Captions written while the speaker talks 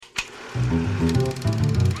Hello,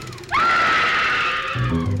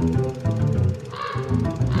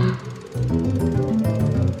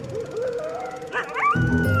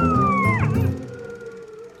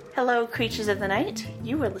 creatures of the night.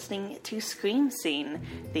 You are listening to Scream Scene,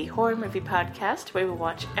 the horror movie podcast where we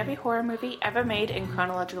watch every horror movie ever made in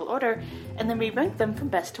chronological order and then we rank them from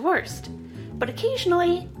best to worst. But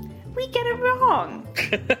occasionally, we get it wrong.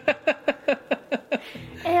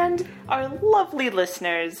 And our lovely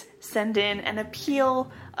listeners send in an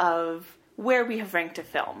appeal of where we have ranked a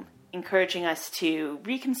film, encouraging us to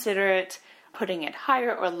reconsider it, putting it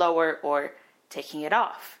higher or lower, or taking it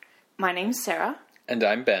off. My name's Sarah. And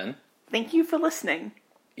I'm Ben. Thank you for listening.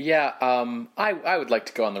 Yeah, I would like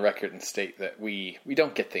to go on the record and state that we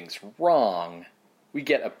don't get things wrong. We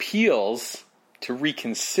get appeals to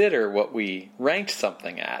reconsider what we ranked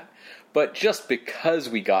something at. But just because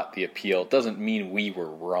we got the appeal doesn't mean we were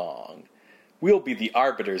wrong. We'll be the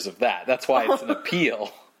arbiters of that. That's why it's an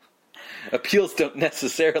appeal. Appeals don't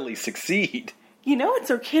necessarily succeed. You know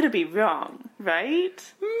it's okay to be wrong, right?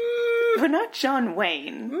 We're not John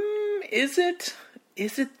Wayne. Is it?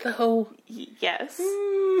 Is it, though? Yes.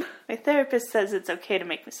 My therapist says it's okay to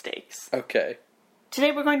make mistakes. Okay.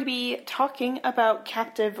 Today we're going to be talking about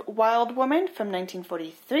Captive Wild Woman from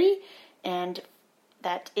 1943, and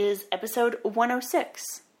that is episode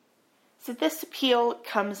 106. So this appeal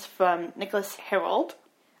comes from Nicholas Herold.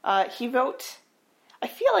 He wrote, "I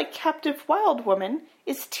feel like Captive Wild Woman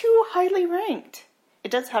is too highly ranked. It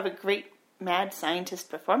does have a great mad scientist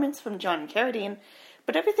performance from John Carradine,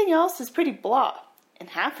 but everything else is pretty blah, and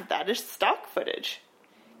half of that is stock footage.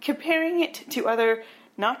 Comparing it to other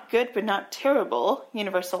not good but not terrible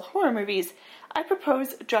Universal horror movies, I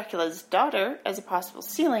propose Dracula's Daughter as a possible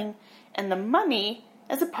ceiling, and The Mummy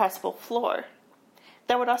as a possible floor.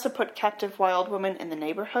 That would also put Captive Wild Woman in the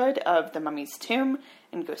neighborhood of The Mummy's Tomb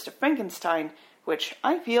and Ghost of Frankenstein, which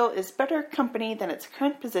I feel is better company than its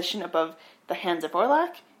current position above The Hands of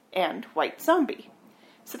Orlac and White Zombie."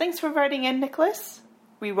 So thanks for writing in, Nicholas.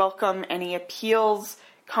 We welcome any appeals,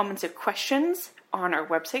 comments, or questions on our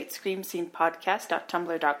website,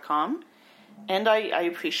 screamscenepodcast.tumblr.com. And I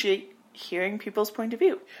appreciate hearing people's point of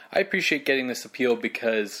view. I appreciate getting this appeal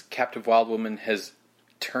because Captive Wild Woman has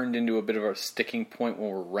turned into a bit of a sticking point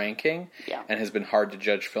when we're ranking, and has been hard to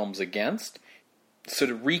judge films against. So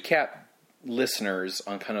to recap listeners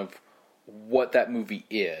on kind of what that movie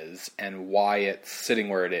is and why it's sitting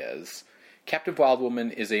where it is, Captive Wild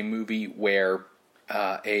Woman is a movie where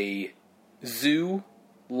a zoo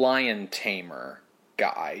lion tamer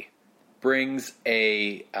guy brings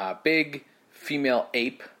a big female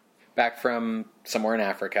ape back from somewhere in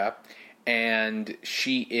Africa, and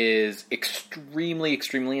she is extremely,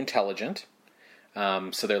 extremely intelligent.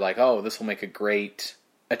 So they're like, oh, this will make a great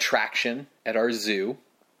attraction at our zoo.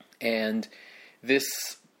 And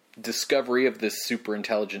this discovery of this super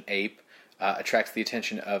intelligent ape attracts the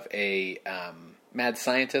attention of a mad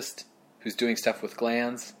scientist who's doing stuff with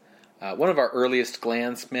glands. One of our earliest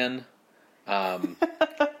glandsmen,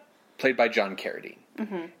 played by John Carradine.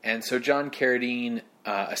 Mm-hmm. And so John Carradine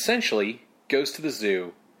essentially goes to the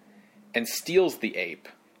zoo and steals the ape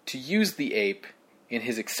to use the ape in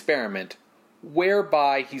his experiment,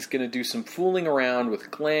 whereby he's going to do some fooling around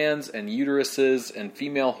with glands and uteruses and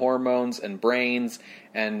female hormones and brains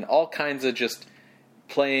and all kinds of just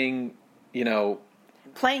playing,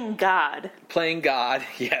 Playing God. Playing God,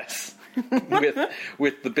 yes.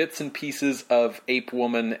 with the bits and pieces of ape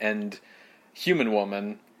woman and human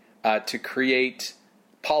woman to create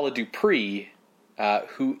Paula Dupree,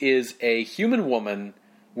 who is a human woman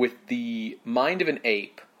with the mind of an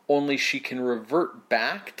ape, only she can revert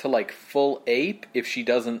back to full ape if she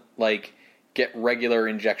doesn't get regular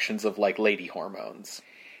injections of lady hormones.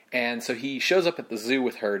 And so he shows up at the zoo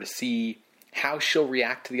with her to see how she'll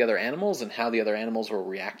react to the other animals and how the other animals will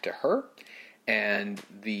react to her. And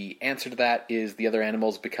the answer to that is the other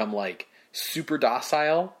animals become super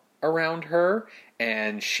docile around her,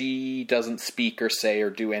 and she doesn't speak or say or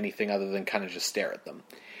do anything other than kind of just stare at them.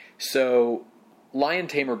 So Lion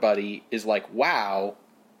Tamer Buddy is like, wow,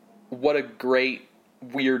 what a great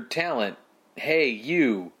weird talent. Hey,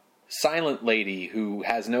 you, silent lady who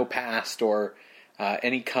has no past or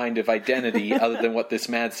any kind of identity other than what this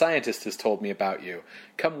mad scientist has told me about you.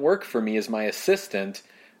 Come work for me as my assistant,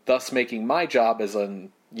 thus making my job as a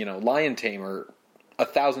lion tamer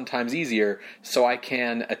 1,000 times easier, so I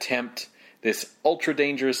can attempt this ultra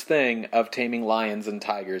dangerous thing of taming lions and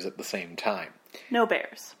tigers at the same time. No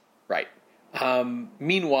bears. Right.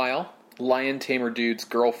 Meanwhile, Lion Tamer Dude's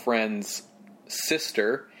girlfriend's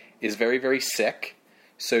sister is very, very sick,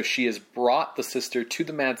 so she has brought the sister to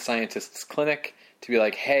the mad scientist's clinic to be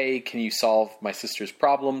like, hey, can you solve my sister's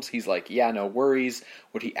problems? He's like, yeah, no worries.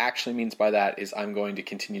 What he actually means by that is I'm going to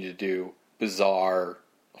continue to do bizarre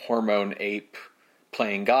hormone ape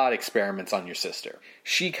playing God experiments on your sister.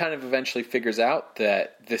 She kind of eventually figures out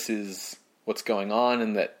that this is what's going on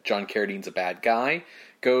and that John Carradine's a bad guy,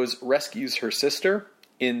 goes, rescues her sister.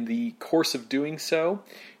 In the course of doing so,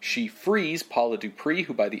 she frees Paula Dupree,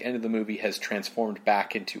 who by the end of the movie has transformed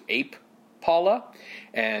back into Ape Paula.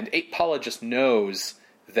 And Ape Paula just knows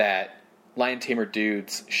that Lion Tamer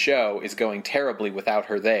Dude's show is going terribly without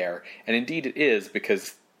her there. And indeed it is,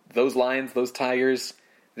 because those lions, those tigers,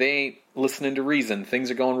 they ain't listening to reason.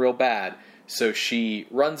 Things are going real bad. So she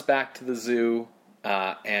runs back to the zoo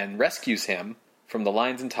and rescues him from the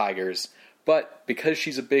lions and tigers. But because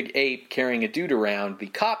she's a big ape carrying a dude around, the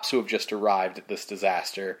cops who have just arrived at this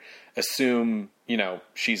disaster assume,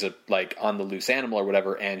 she's on the loose animal or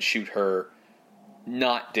whatever, and shoot her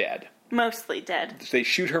not dead. Mostly dead. They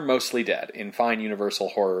shoot her mostly dead in fine Universal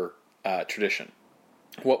horror tradition.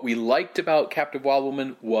 What we liked about Captive Wild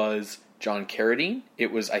Woman was John Carradine.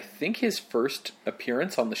 It was, I think, his first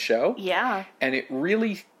appearance on the show. Yeah. And it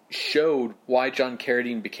really showed why John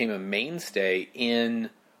Carradine became a mainstay in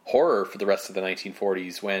horror for the rest of the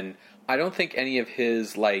 1940s, when I don't think any of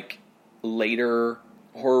his later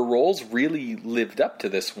horror roles really lived up to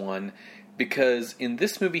this one, because in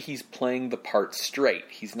this movie he's playing the part straight.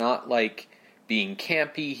 He's not being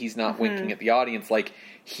campy, he's not winking at the audience.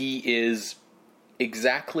 He is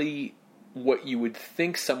exactly what you would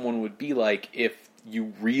think someone would be like if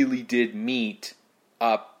you really did meet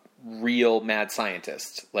a real mad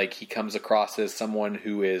scientist. He comes across as someone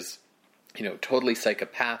who is totally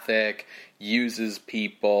psychopathic, uses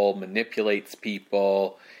people, manipulates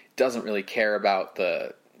people, doesn't really care about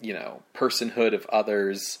the, personhood of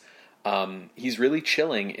others. He's really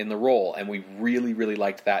chilling in the role, and we really, really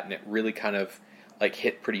liked that, and it really kind of,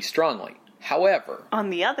 hit pretty strongly. However, on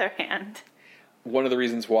the other hand, one of the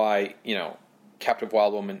reasons why, Captive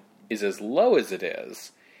Wild Woman is as low as it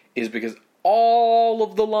is because all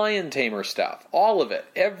of the Lion Tamer stuff, all of it,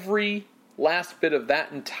 every last bit of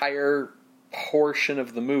that entire portion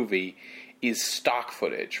of the movie is stock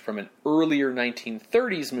footage from an earlier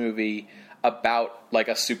 1930s movie about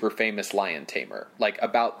a super famous lion tamer,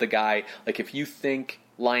 about the guy. If you think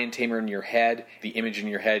lion tamer in your head, the image in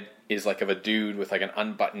your head is of a dude with an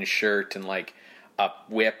unbuttoned shirt and a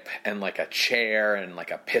whip and a chair and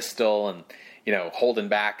a pistol and holding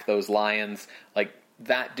back those lions.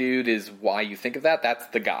 That dude is why you think of that. That's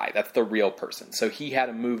the guy. That's the real person. So he had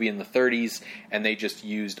a movie in the 30s, and they just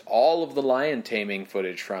used all of the lion taming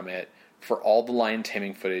footage from it for all the lion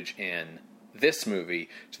taming footage in this movie,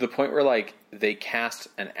 to the point where, they cast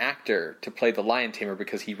an actor to play the lion tamer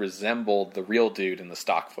because he resembled the real dude in the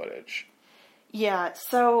stock footage. Yeah,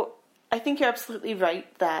 so I think you're absolutely right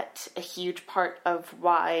that a huge part of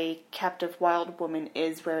why Captive Wild Woman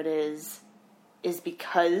is where it is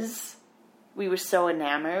because we were so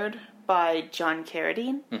enamored by John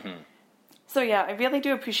Carradine. Mm-hmm. So yeah, I really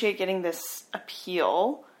do appreciate getting this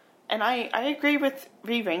appeal. And I agree with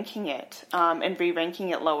re-ranking it, and re-ranking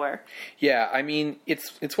it lower. Yeah, I mean,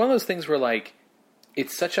 it's one of those things where,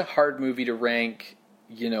 it's such a hard movie to rank,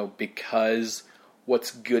 because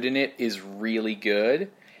what's good in it is really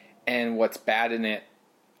good, and what's bad in it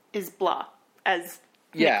is blah, as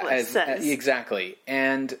Nicholas says. Exactly.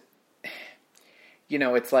 And,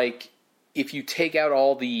 it's if you take out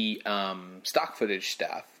all the stock footage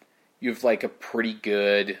stuff, you have a pretty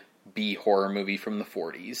good B horror movie from the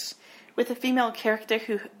 40s. With a female character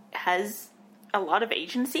who has a lot of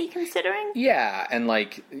agency, considering? Yeah, and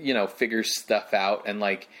figures stuff out, and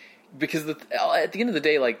because at the end of the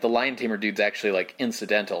day, the lion tamer dude's actually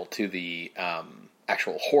incidental to the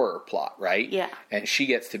actual horror plot, right? Yeah. And she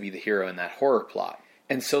gets to be the hero in that horror plot.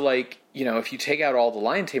 And so if you take out all the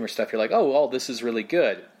lion tamer stuff, you're oh, this is really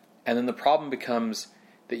good. And then the problem becomes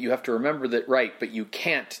that you have to remember that, right, but you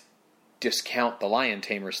can't discount the lion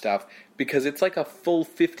tamer stuff because it's a full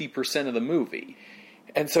 50% of the movie.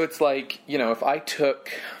 And so it's if I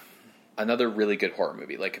took another really good horror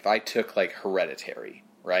movie, if I took Hereditary,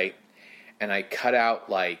 right, and I cut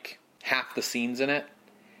out half the scenes in it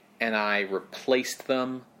and I replaced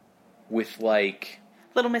them with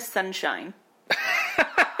Little Miss Sunshine.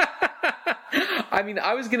 I mean,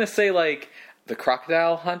 I was gonna say The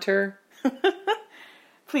Crocodile Hunter.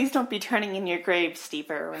 Please don't be turning in your grave, Steve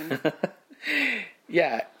Irwin.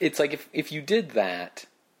 Yeah, it's if you did that,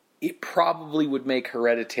 it probably would make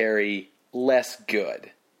Hereditary less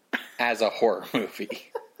good as a horror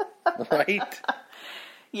movie. Right?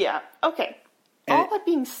 Yeah, okay. All that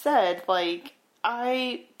being said,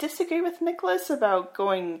 I disagree with Nicholas about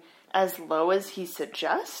going as low as he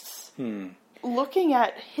suggests. Looking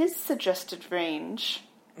at his suggested range...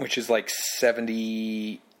 Which is like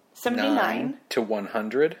 79 to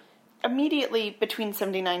 100? Immediately between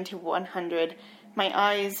 79 to 100, my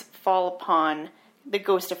eyes fall upon The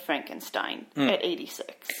Ghost of Frankenstein at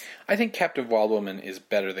 86. I think Captive Wild Woman is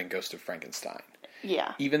better than Ghost of Frankenstein.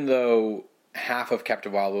 Yeah. Even though half of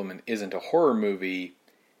Captive Wild Woman isn't a horror movie,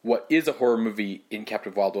 what is a horror movie in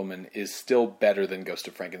Captive Wild Woman is still better than Ghost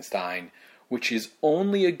of Frankenstein, which is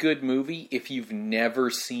only a good movie if you've never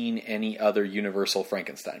seen any other Universal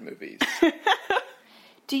Frankenstein movies.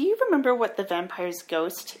 Do you remember what The Vampire's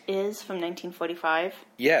Ghost is from 1945?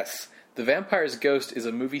 Yes. The Vampire's Ghost is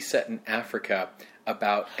a movie set in Africa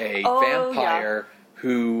about a vampire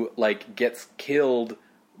who, like, gets killed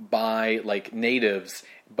by, like, natives,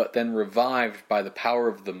 but then revived by the power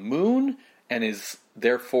of the moon, and is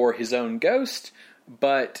therefore his own ghost,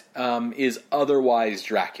 but is otherwise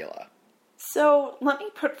Dracula. So, let me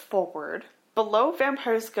put forward, below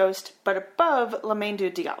Vampire's Ghost, but above La Main du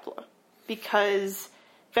Diable. Because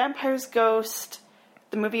Vampire's Ghost,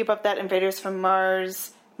 the movie above that, Invaders from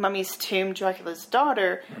Mars, Mummy's Tomb, Dracula's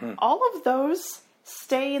Daughter, all of those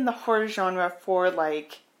stay in the horror genre for,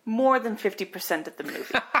 like, more than 50% of the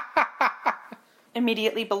movie.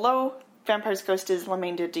 Immediately below Vampire's Ghost is La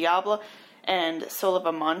Main du Diable and Soul of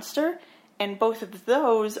a Monster, and both of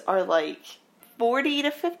those are, like, 40 to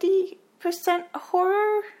 50%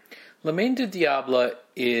 horror. La Main du Diable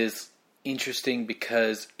is interesting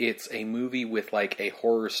because it's a movie with, like, a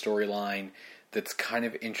horror storyline that's kind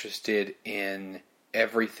of interested in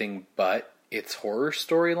everything but its horror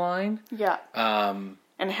storyline. Yeah.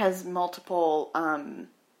 And has multiple,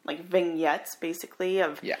 like, vignettes, basically,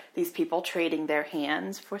 of these people trading their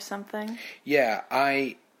hands for something. Yeah,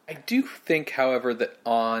 I do think, however, that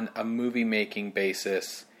on a movie-making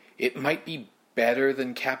basis, it might be better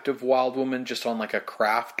than Captive Wild Woman just on, like, a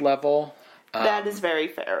craft level. That is very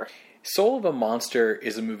fair. Soul of a Monster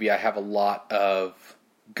is a movie I have a lot of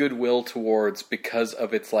goodwill towards because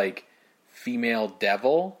of its, like, female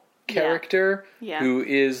devil character who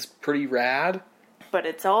is pretty rad. But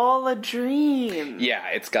it's all a dream. Yeah,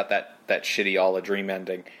 it's got that shitty all a dream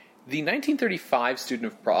ending. The 1935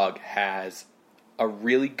 Student of Prague has a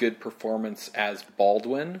really good performance as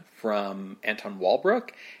Baldwin from Anton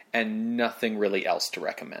Walbrook, and nothing really else to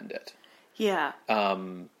recommend it. Yeah.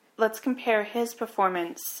 Let's compare his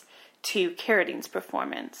performance to Carradine's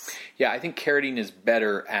performance. Yeah, I think Carradine is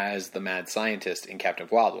better as the mad scientist in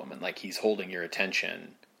Captive Wild Woman. Like, he's holding your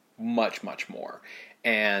attention much, much more.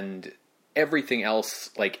 And everything else,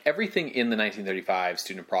 like, everything in the 1935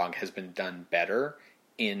 Student of Prague has been done better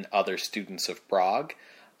in other Students of Prague.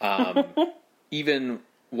 Even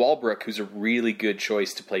Walbrook, who's a really good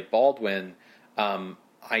choice to play Baldwin,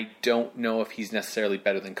 I don't know if he's necessarily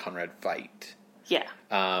better than Conrad Veidt. Yeah.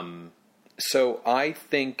 So I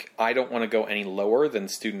think I don't want to go any lower than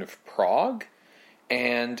Student of Prague,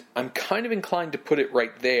 and I'm kind of inclined to put it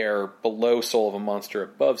right there below Soul of a Monster,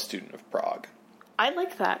 above Student of Prague. I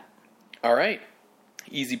like that. All right.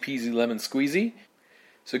 Easy peasy lemon squeezy.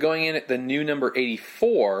 So going in at the new number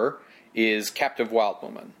 84 is Captive Wild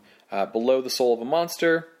Woman. Below the Soul of a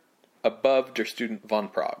Monster, above Der Student von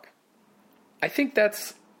Prague. I think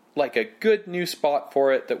that's like a good new spot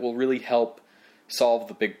for it that will really help solve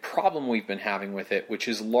the big problem we've been having with it, which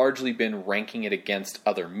has largely been ranking it against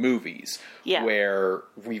other movies. Yeah. Where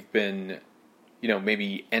we've been,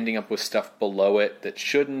 maybe ending up with stuff below it that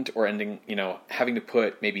shouldn't, or having to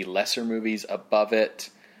put maybe lesser movies above it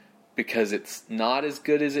because it's not as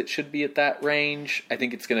good as it should be at that range. I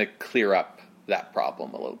think it's going to clear up that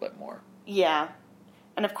problem a little bit more. Yeah.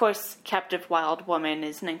 And of course, Captive Wild Woman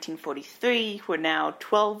is 1943. We're now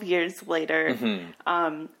 12 years later.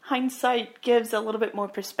 Mm-hmm. Hindsight gives a little bit more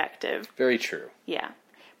perspective. Very true. Yeah.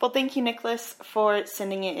 Well, thank you, Nicholas, for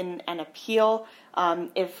sending in an appeal.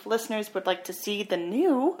 If listeners would like to see the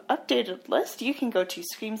new updated list, you can go to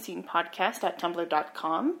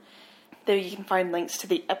screamscenepodcast.tumblr.com. There you can find links to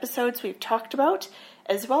the episodes we've talked about,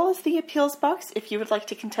 as well as the appeals box if you would like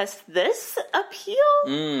to contest this appeal.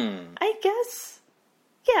 I guess.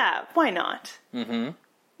 Yeah, why not? Mm-hmm.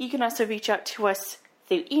 You can also reach out to us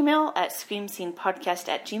through email at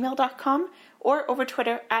screamscenepodcast@gmail.com or over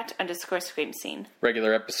Twitter @_screamscene.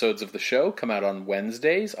 Regular episodes of the show come out on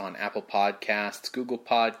Wednesdays on Apple Podcasts, Google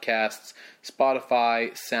Podcasts,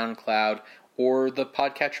 Spotify, SoundCloud, or the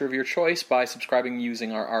podcatcher of your choice by subscribing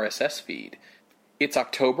using our RSS feed. It's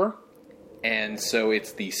October, and so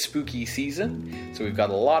it's the spooky season. So we've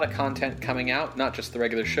got a lot of content coming out, not just the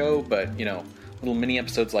regular show, but, little mini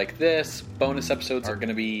episodes like this. Bonus episodes are going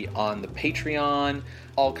to be on the Patreon.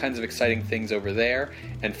 All kinds of exciting things over there.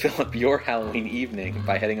 And fill up your Halloween evening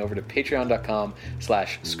by heading over to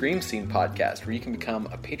patreon.com/ScreamScenePodcast, where you can become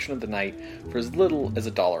a patron of the night for as little as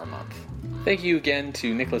 $1 a month. Thank you again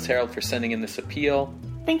to Nicholas Harold for sending in this appeal.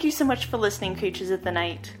 Thank you so much for listening, Creatures of the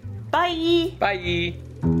Night. Bye! Bye!